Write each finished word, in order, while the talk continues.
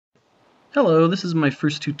Hello, this is my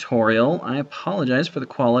first tutorial. I apologize for the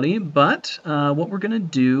quality, but what we're going to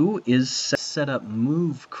do is set up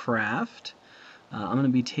Movecraft. I'm going to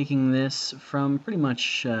be taking this from pretty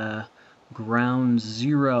much ground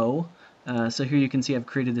zero. So here you can see I've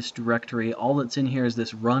created this directory. All that's in here is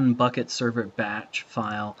this run bucket server batch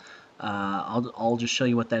file. I'll just show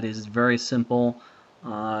you what that is. It's very simple.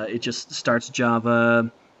 It just starts Java,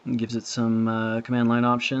 gives it some command line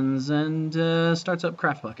options, and starts up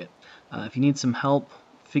CraftBucket. If you need some help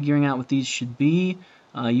figuring out what these should be,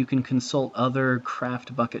 you can consult other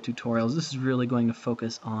CraftBucket tutorials. This is really going to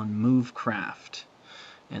focus on Movecraft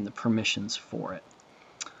and the permissions for it.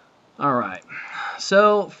 Alright,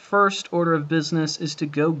 so first order of business is to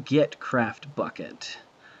go get CraftBucket.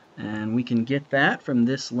 And we can get that from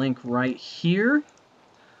this link right here.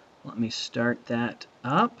 Let me start that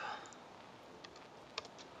up.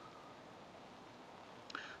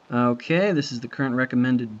 Okay, this is the current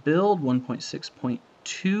recommended build,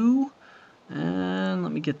 1.6.2, and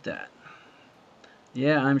let me get that.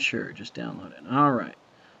 Yeah, I'm sure, just download it. Alright,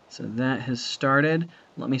 so that has started.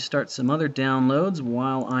 Let me start some other downloads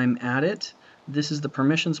while I'm at it. This is the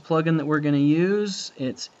permissions plugin that we're going to use.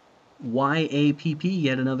 It's YAPP,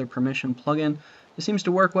 yet another permission plugin. It seems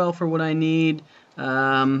to work well for what I need.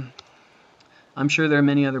 I'm sure there are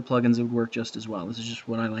many other plugins that would work just as well. This is just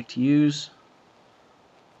what I like to use.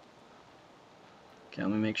 Okay,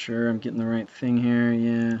 let me make sure I'm getting the right thing here.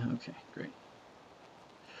 Yeah, okay, great.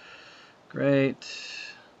 Great.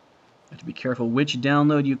 Have to be careful which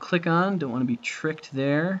download you click on. Don't want to be tricked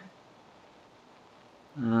there.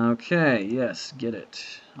 Okay, yes, get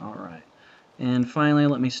it. All right. And finally,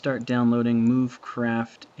 let me start downloading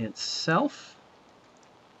Movecraft itself.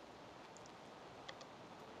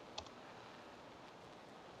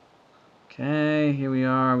 Okay, here we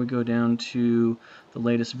are. We go down to the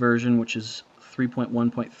latest version, which is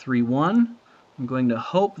 3.1.31. I'm going to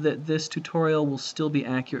hope that this tutorial will still be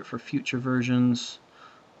accurate for future versions.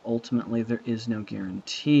 Ultimately, there is no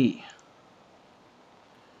guarantee.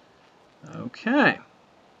 Okay.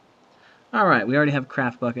 Alright, we already have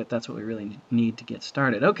CraftBucket. That's what we really need to get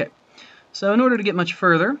started. Okay, so in order to get much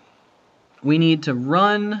further, we need to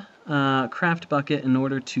run CraftBucket in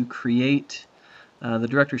order to create the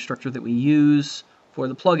directory structure that we use for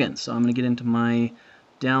the plugin. So I'm going to get into my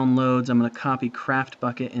downloads. I'm going to copy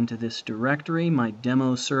CraftBucket into this directory, my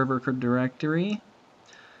demo server directory,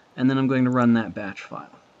 and then I'm going to run that batch file.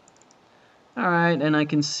 Alright, and I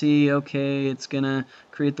can see, okay, it's going to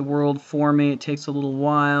create the world for me. It takes a little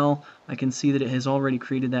while. I can see that it has already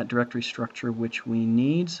created that directory structure which we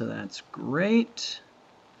need, so that's great.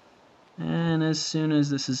 And as soon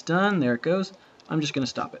as this is done, there it goes, I'm just going to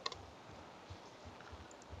stop it.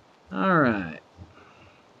 Alright.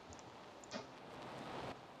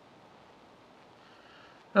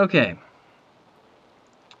 Okay.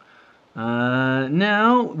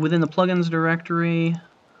 Now, within the plugins directory,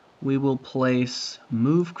 we will place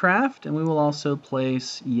Movecraft, and we will also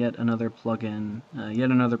place yet another plugin,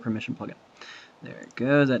 yet another permission plugin. There it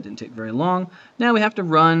goes. That didn't take very long. Now we have to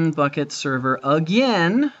run bucket server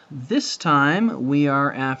again. This time we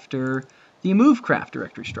are after the Movecraft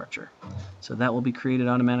directory structure. So that will be created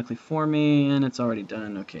automatically for me, and it's already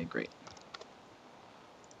done. Okay, great.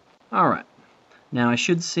 All right. Now I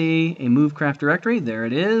should see a Movecraft directory. There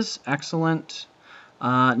it is. Excellent.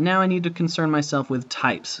 Now I need to concern myself with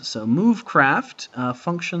types. So Movecraft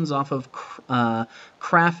functions off of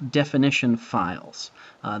craft definition files.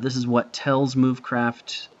 This is what tells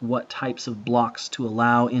Movecraft what types of blocks to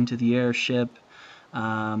allow into the airship,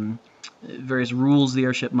 various rules the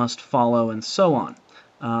airship must follow, and so on.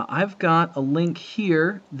 I've got a link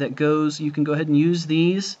here that goes, you can go ahead and use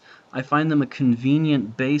these. I find them a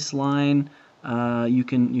convenient baseline. You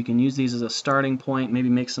can use these as a starting point, maybe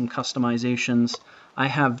make some customizations. I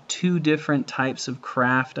have two different types of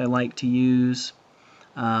craft I like to use.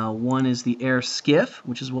 One is the airskiff,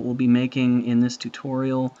 which is what we'll be making in this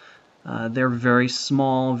tutorial. They're very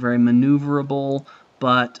small, very maneuverable,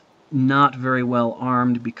 but not very well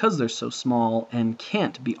armed because they're so small, and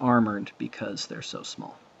can't be armored because they're so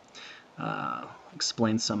small.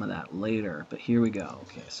 Explain some of that later, but here we go.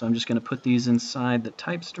 Okay, so I'm just going to put these inside the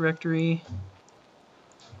types directory.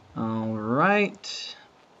 All right,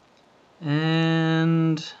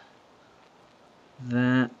 and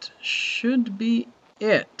that should be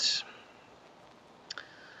it.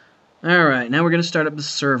 Alright, now we're going to start up the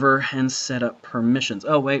server and set up permissions.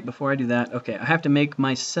 Oh wait, before I do that, okay, I have to make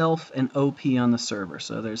myself an OP on the server.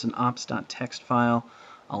 So there's an ops.txt file.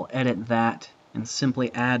 I'll edit that and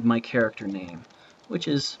simply add my character name, which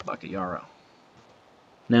is Bucket Yarrow.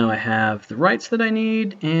 Now I have the rights that I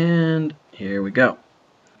need, and here we go.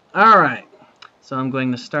 Alright, so I'm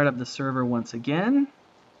going to start up the server once again.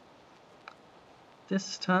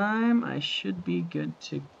 This time I should be good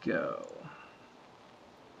to go.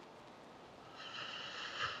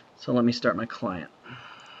 So let me start my client.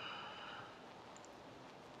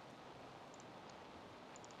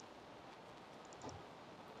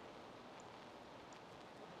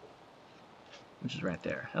 Which is right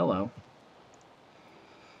there. Hello.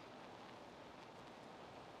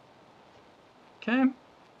 Okay.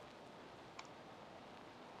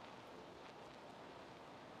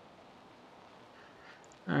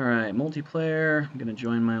 Alright, multiplayer. I'm going to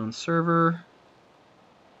join my own server.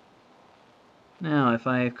 Now, if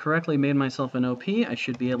I correctly made myself an OP, I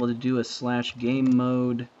should be able to do a /game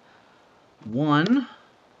mode 1,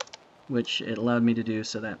 which it allowed me to do,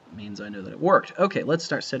 so that means I know that it worked. Okay, let's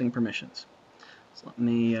start setting permissions. So let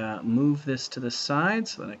me move this to the side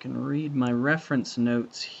so that I can read my reference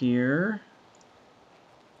notes here.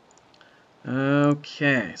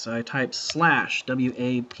 Okay, so I type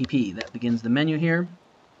 /WAPP. That begins the menu here.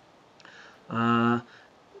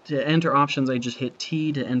 To enter options, I just hit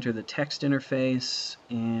T to enter the text interface,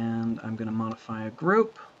 and I'm going to modify a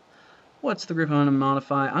group. What's the group I'm going to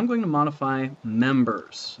modify? I'm going to modify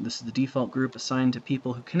members. This is the default group assigned to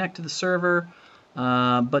people who connect to the server,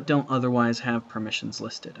 but don't otherwise have permissions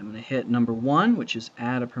listed. I'm going to hit number 1, which is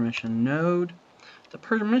add a permission node. The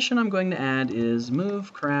permission I'm going to add is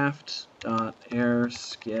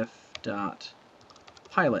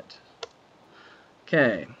movecraft.airskiff.pilot.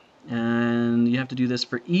 Okay, and you have to do this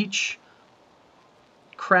for each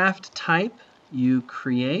craft type you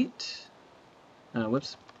create.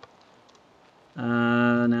 Whoops.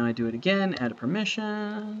 Now I do it again, add a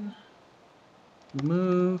permission.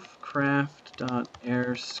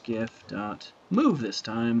 Movecraft.airskiff.move this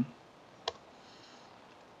time.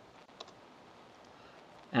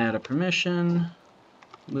 Add a permission.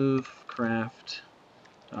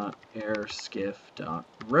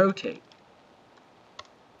 Movecraft.airskiff.rotate.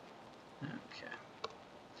 Okay.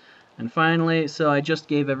 And finally, so I just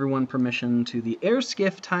gave everyone permission to the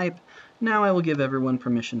airskiff type. Now I will give everyone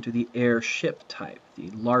permission to the airship type,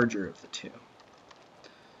 the larger of the two.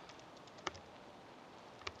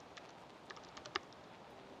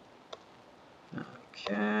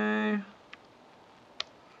 Okay.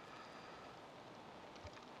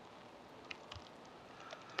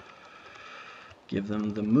 Give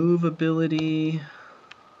them the move ability.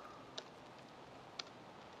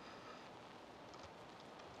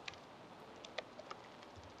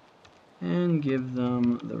 And give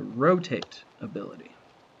them the rotate ability.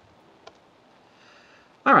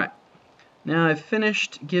 Alright, now I've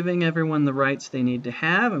finished giving everyone the rights they need to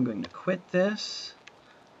have. I'm going to quit this,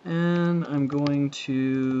 and I'm going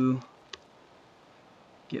to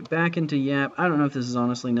get back into Yap. I don't know if this is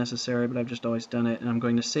honestly necessary, but I've just always done it, and I'm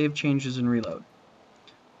going to save changes and reload.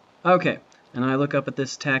 Okay, and I look up at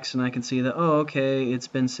this text and I can see that, oh, okay, it's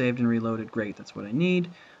been saved and reloaded. Great, that's what I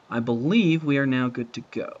need. I believe we are now good to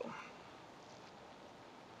go.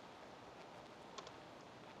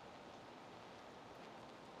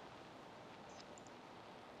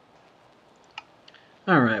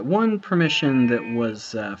 Alright, one permission that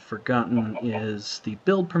was forgotten is the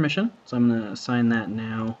build permission, so I'm going to assign that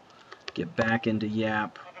now. Get back into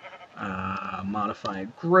Yap, modify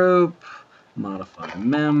group, modify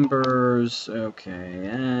members, okay,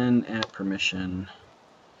 and add permission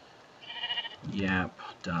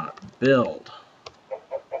yap.build.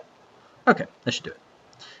 Okay, that should do it.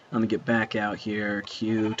 I'm going to get back out here,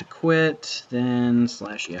 Q to quit, then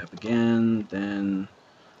 /yap again, then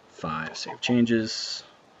 5, save changes.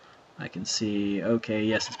 I can see, okay,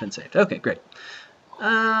 yes, it's been saved. Okay, great.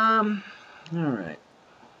 Alright.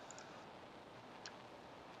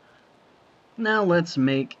 Now let's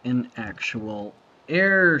make an actual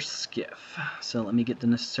airskiff. So let me get the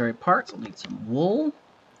necessary parts. I'll need some wool.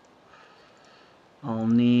 I'll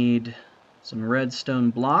need some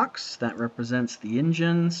redstone blocks. That represents the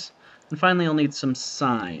engines. And finally, I'll need some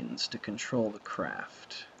signs to control the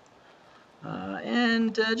craft.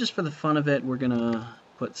 And just for the fun of it, we're going to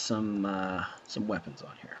put some weapons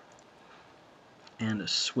on here. And a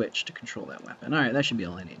switch to control that weapon. Alright, that should be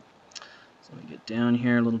all I need. So let me get down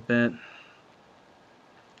here a little bit.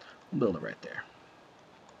 We'll build it right there.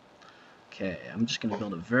 Okay, I'm just going to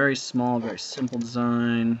build a very small, very simple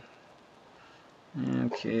design.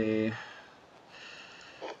 Okay.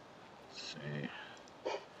 Let's see.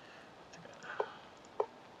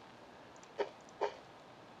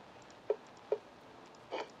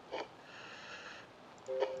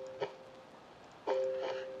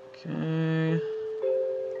 Okay.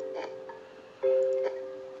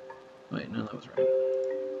 Wait, no, that was right.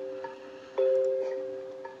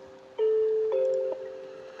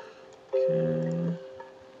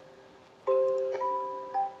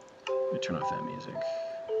 turn off that music.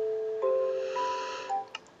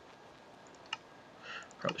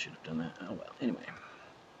 Probably should have done that. Oh well, anyway.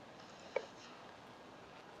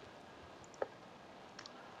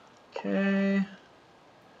 Okay.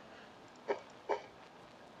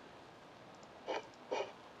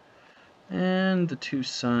 And the 2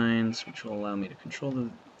 signs, which will allow me to control the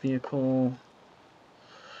vehicle.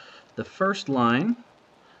 The first line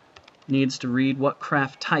needs to read what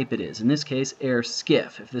craft type it is. In this case,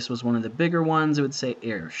 airskiff. If this was one of the bigger ones, it would say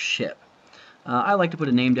airship. I like to put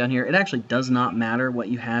a name down here. It actually does not matter what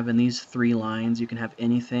you have in these 3 lines. You can have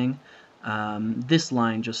anything. This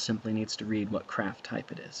line just simply needs to read what craft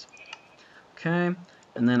type it is. Okay,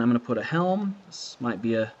 and then I'm going to put a helm. This might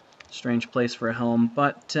be a strange place for a helm,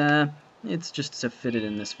 but it's just to fit it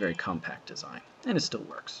in this very compact design, and it still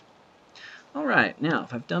works. Alright, now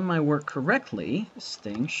if I've done my work correctly, this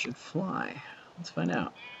thing should fly. Let's find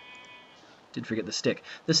out. Did forget the stick.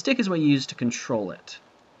 The stick is what you use to control it.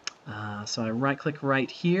 So I right-click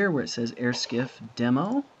right here where it says Airskiff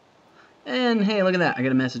Demo, and hey, look at that, I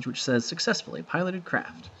get a message which says Successfully Piloted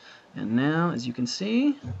Craft. And now, as you can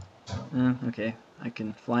see, okay, I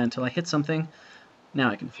can fly until I hit something.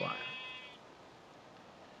 Now I can fly.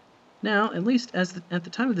 Now, at least at the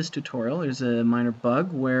time of this tutorial, there's a minor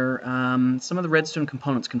bug where some of the redstone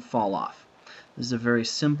components can fall off. This is a very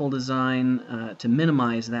simple design to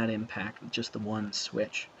minimize that impact with just the one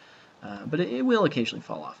switch, but it will occasionally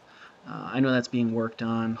fall off. I know that's being worked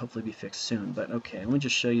on, hopefully be fixed soon, but okay, let me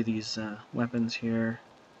just show you these weapons here.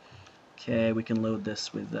 Okay, we can load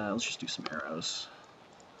this with, let's just do some arrows.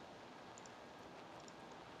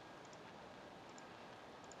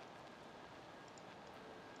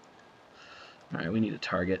 Alright, we need a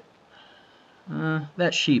target.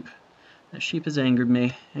 That sheep. That sheep has angered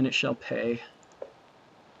me, and it shall pay.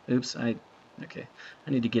 Oops, okay. I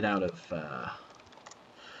need to get out of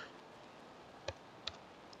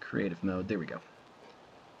creative mode. There we go.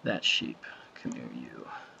 That sheep. Come here, you.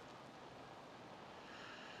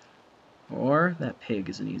 Or that pig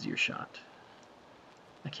is an easier shot.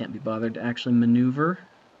 I can't be bothered to actually maneuver.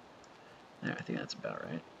 There, I think that's about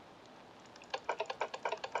right.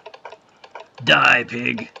 Die,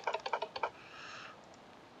 pig!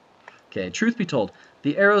 Okay, truth be told,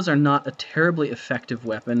 the arrows are not a terribly effective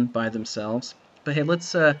weapon by themselves. But hey,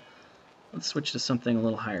 let's switch to something a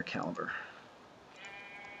little higher caliber.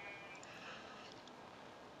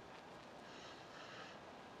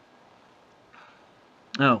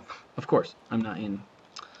 Oh, of course, I'm not in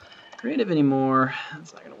creative anymore.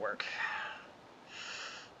 That's not going to work.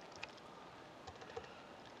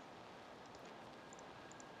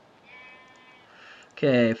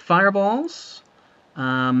 Okay, fireballs.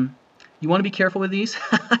 You want to be careful with these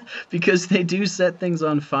because they do set things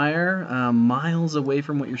on fire miles away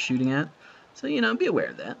from what you're shooting at. So, you know, be aware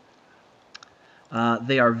of that.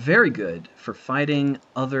 They are very good for fighting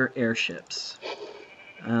other airships.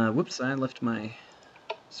 Whoops, I left my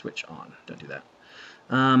switch on. Don't do that.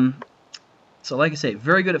 So like I say,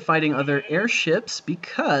 very good at fighting other airships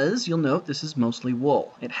because, you'll note, this is mostly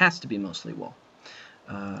wool. It has to be mostly wool.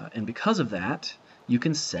 And because of that, you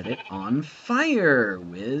can set it on fire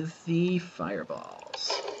with the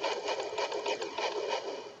fireballs.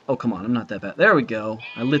 Oh, come on, I'm not that bad. There we go.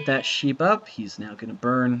 I lit that sheep up. He's now going to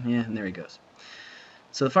burn. Yeah, and there he goes.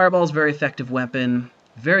 So the fireball is a very effective weapon.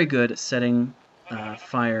 Very good at setting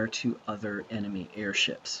fire to other enemy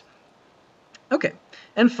airships. Okay,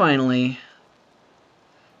 and finally,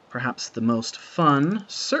 perhaps the most fun,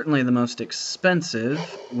 certainly the most expensive,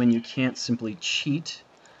 when you can't simply cheat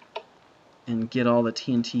and get all the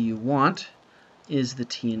TNT you want, is the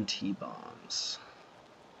TNT bombs.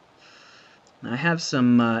 Now, I have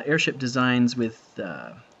some airship designs with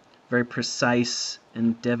very precise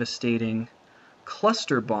and devastating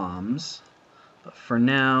cluster bombs, but for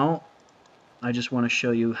now I just want to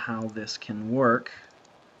show you how this can work.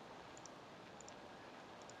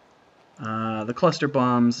 The cluster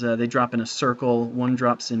bombs, they drop in a circle. One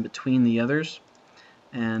drops in between the others,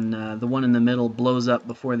 and the one in the middle blows up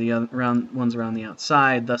before the ones around the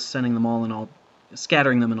outside, thus sending them all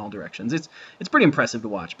scattering them in all directions. It's pretty impressive to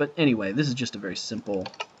watch. But anyway, this is just a very simple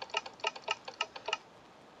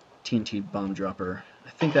TNT bomb dropper. I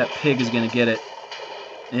think that pig is going to get it.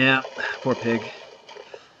 Yeah, poor pig.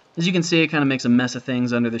 As you can see, it kind of makes a mess of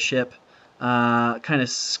things under the ship. Kind of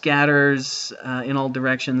scatters in all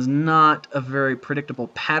directions. Not a very predictable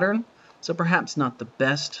pattern, so perhaps not the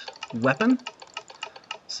best weapon,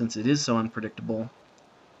 since it is so unpredictable.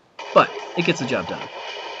 But it gets the job done.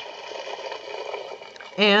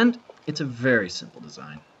 And it's a very simple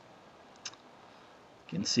design.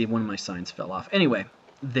 You can see one of my signs fell off. Anyway,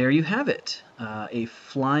 there you have it, a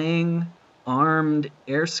flying armed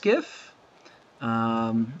airskiff.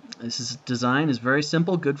 This design is very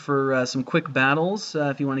simple, good for some quick battles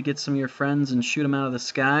if you want to get some of your friends and shoot them out of the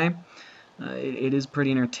sky. It is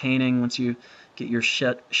pretty entertaining once you get your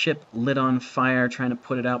ship lit on fire trying to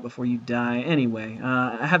put it out before you die. Anyway,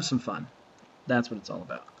 have some fun. That's what it's all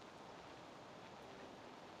about.